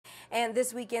And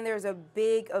this weekend there's a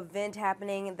big event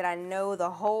happening that I know the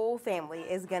whole family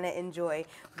is going to enjoy.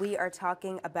 We are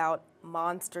talking about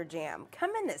Monster Jam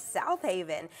coming to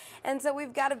Southaven. And so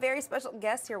we've got a very special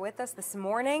guest here with us this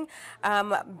morning.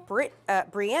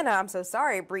 Brianna, I'm so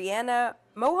sorry, Brianna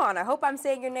Mohon. I hope I'm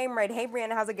saying your name right. Hey,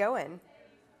 Brianna, how's it going?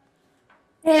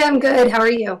 Hey, I'm good. How are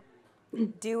you?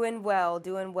 Doing well,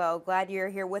 doing well. Glad you're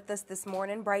here with us this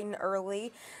morning, bright and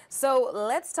early. So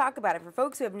let's talk about it. For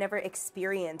folks who have never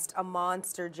experienced a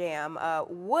Monster Jam,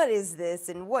 what is this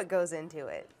and what goes into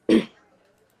it?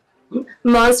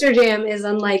 Monster Jam is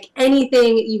unlike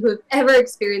anything you have ever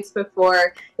experienced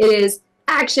before. It is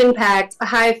action-packed,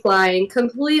 high-flying,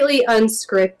 completely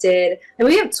unscripted, and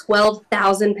we have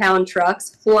 12,000-pound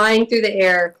trucks flying through the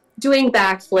air, doing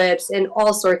backflips and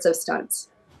all sorts of stunts.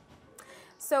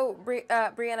 So,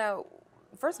 Brianna,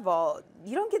 first of all,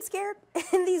 you don't get scared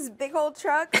in these big old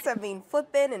trucks? I mean,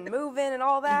 flipping and moving and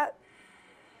all that?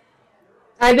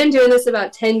 I've been doing this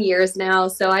about 10 years now,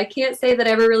 so I can't say that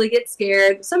I ever really get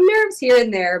scared. Some nerves here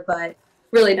and there, but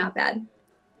really not bad.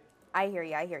 I hear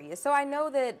you. I hear you. So I know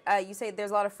that you say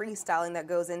there's a lot of freestyling that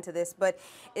goes into this, but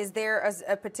is there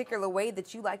a particular way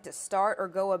that you like to start or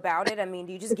go about it? I mean,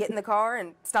 do you just get in the car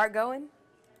and start going?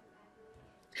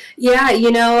 Yeah,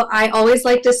 I always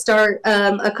like to start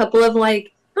a couple of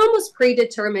like almost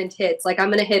predetermined hits. Like I'm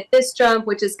going to hit this jump,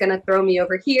 which is going to throw me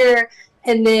over here.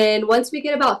 And then once we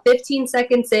get about 15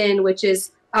 seconds in, which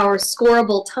is our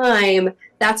scoreable time,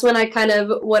 that's when I kind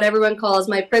of what everyone calls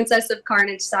my Princess of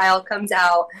Carnage style comes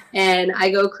out and I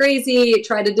go crazy,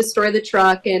 try to destroy the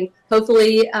truck, and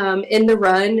hopefully in the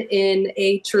run in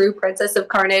a true Princess of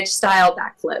Carnage style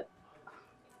backflip.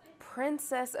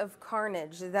 Princess of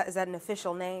Carnage. Is that an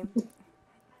official name?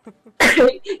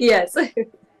 Yes.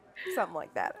 Something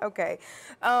like that. Okay.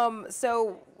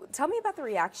 So tell me about the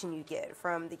reaction you get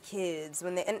from the kids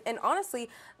when and honestly,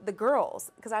 the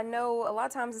girls, because I know a lot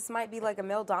of times this might be like a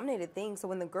male dominated thing. So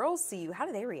when the girls see you, how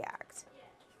do they react?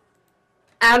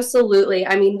 Absolutely.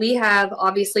 I mean, we have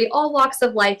obviously all walks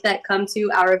of life that come to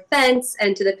our events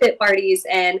and to the pit parties.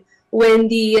 And when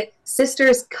the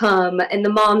sisters come and the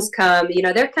moms come,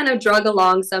 they're kind of drug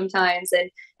along sometimes, and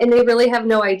they really have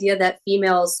no idea that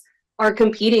females are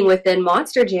competing within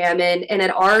Monster Jam. And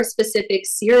at our specific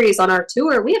series on our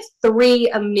tour, we have three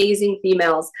amazing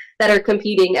females that are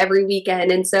competing every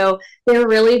weekend. And so they're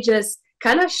really just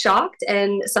kind of shocked,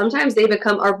 and sometimes they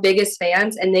become our biggest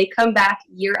fans and they come back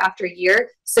year after year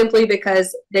simply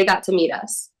because they got to meet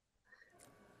us.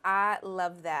 I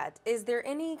love that. Is there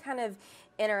any kind of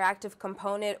interactive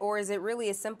component, or is it really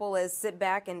as simple as sit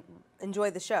back and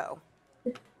enjoy the show?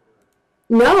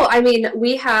 No, I mean,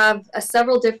 we have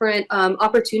several different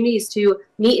opportunities to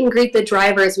meet and greet the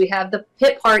drivers. We have the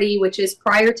pit party, which is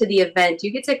prior to the event.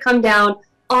 You get to come down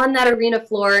on that arena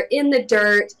floor in the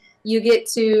dirt. You get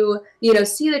to,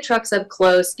 see the trucks up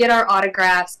close, get our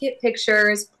autographs, get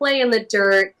pictures, play in the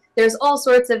dirt. There's all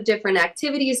sorts of different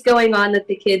activities going on that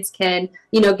the kids can,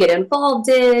 get involved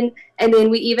in. And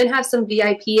then we even have some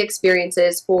VIP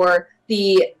experiences for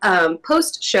the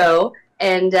post show.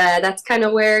 And that's kind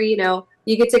of where,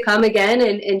 you get to come again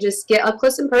and just get up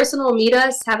close and personal, meet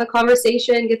us, have a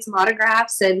conversation, get some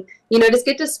autographs, and, just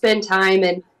get to spend time.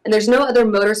 And there's no other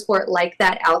motorsport like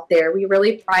that out there. We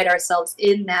really pride ourselves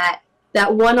in that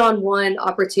one-on-one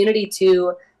opportunity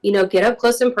to, get up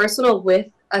close and personal with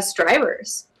us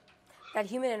drivers. That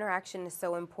human interaction is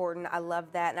so important. I love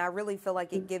that. And I really feel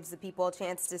like it gives the people a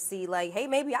chance to see, like, hey,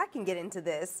 maybe I can get into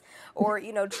this, or,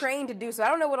 train to do so. I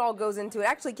don't know what all goes into it.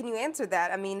 Actually, can you answer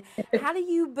that? I mean, how do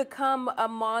you become a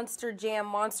Monster Jam,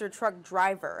 monster truck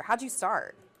driver? How'd you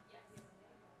start?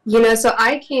 So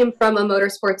I came from a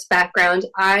motorsports background.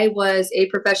 I was a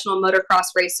professional motocross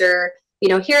racer,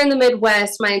 here in the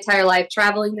Midwest my entire life,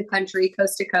 traveling the country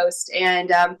coast to coast.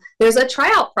 And there's a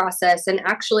tryout process. And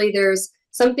actually, there's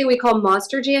something we call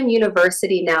Monster Jam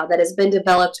University now that has been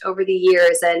developed over the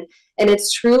years. And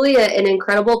it's truly an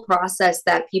incredible process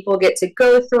that people get to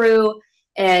go through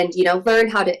and, learn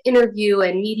how to interview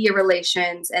and media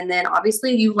relations. And then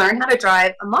obviously you learn how to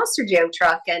drive a Monster Jam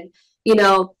truck. And,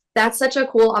 that's such a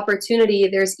cool opportunity.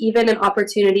 There's even an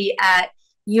opportunity at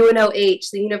UNOH,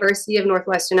 the University of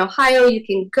Northwestern Ohio. You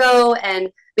can go and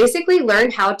basically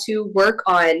learn how to work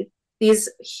on these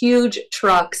huge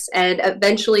trucks and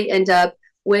eventually end up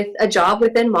with a job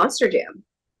within Monster Jam.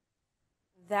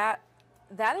 That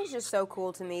that is just so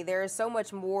cool to me. There is so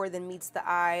much more than meets the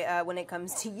eye when it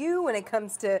comes to you, when it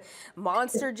comes to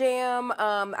Monster Jam.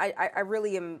 I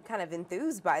really am kind of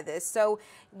enthused by this. So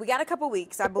we got a couple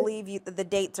weeks. I believe the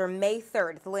dates are May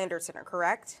 3rd at the Lander Center,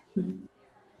 correct?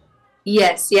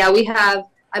 Yes, yeah, we have,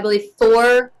 I believe,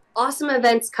 four awesome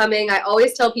events coming. I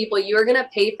always tell people you are going to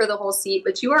pay for the whole seat,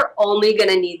 but you are only going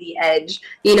to need the edge.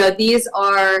 You know, these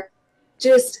are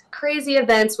just crazy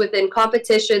events within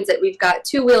competitions that we've got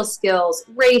two-wheel skills,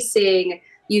 racing.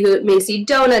 You may see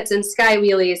donuts and sky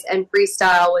wheelies and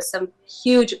freestyle with some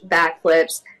huge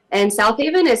backflips. And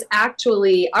Southaven is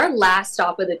actually our last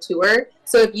stop of the tour.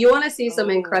 So if you want to see some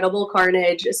Oh. incredible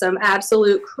carnage, some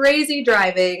absolute crazy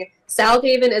driving,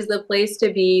 Southaven is the place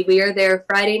to be. We are there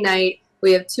Friday night.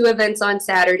 We have 2 events on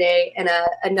Saturday and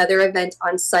another event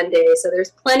on Sunday. So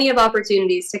there's plenty of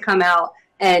opportunities to come out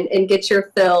and get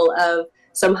your fill of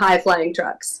some high-flying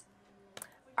trucks.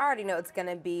 I already know it's going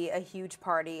to be a huge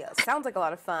party. Sounds like a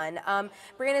lot of fun.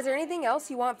 Brianna, is there anything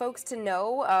else you want folks to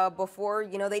know before,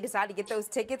 they decide to get those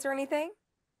tickets or anything?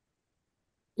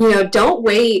 Don't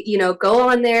wait. Go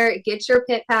on there, get your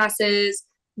pit passes,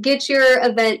 get your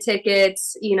event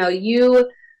tickets. You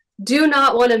do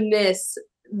not want to miss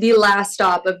the last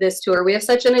stop of this tour. We have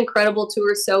such an incredible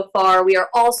tour so far. We are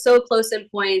all so close in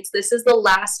points. This is the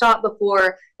last stop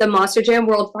before the Monster Jam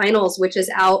World Finals, which is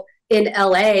out in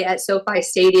LA at SoFi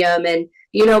Stadium. And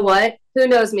you know what? Who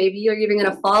knows? Maybe you're even going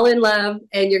to fall in love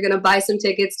and you're going to buy some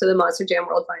tickets to the Monster Jam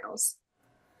World Finals.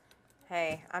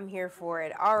 Hey, I'm here for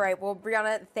it. All right. Well,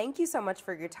 Brianna, thank you so much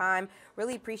for your time.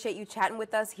 Really appreciate you chatting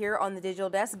with us here on the Digital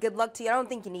Desk. Good luck to you. I don't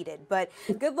think you need it, but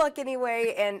good luck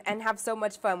anyway, and have so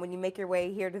much fun when you make your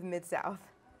way here to the Mid-South.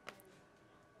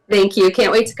 Thank you.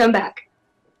 Can't wait to come back.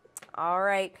 All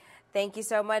right. Thank you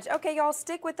so much. Okay, y'all,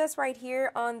 stick with us right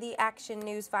here on the Action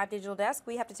News 5 Digital Desk.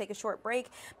 We have to take a short break,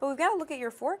 but we've got to look at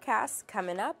your forecast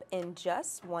coming up in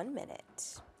just 1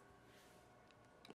 minute.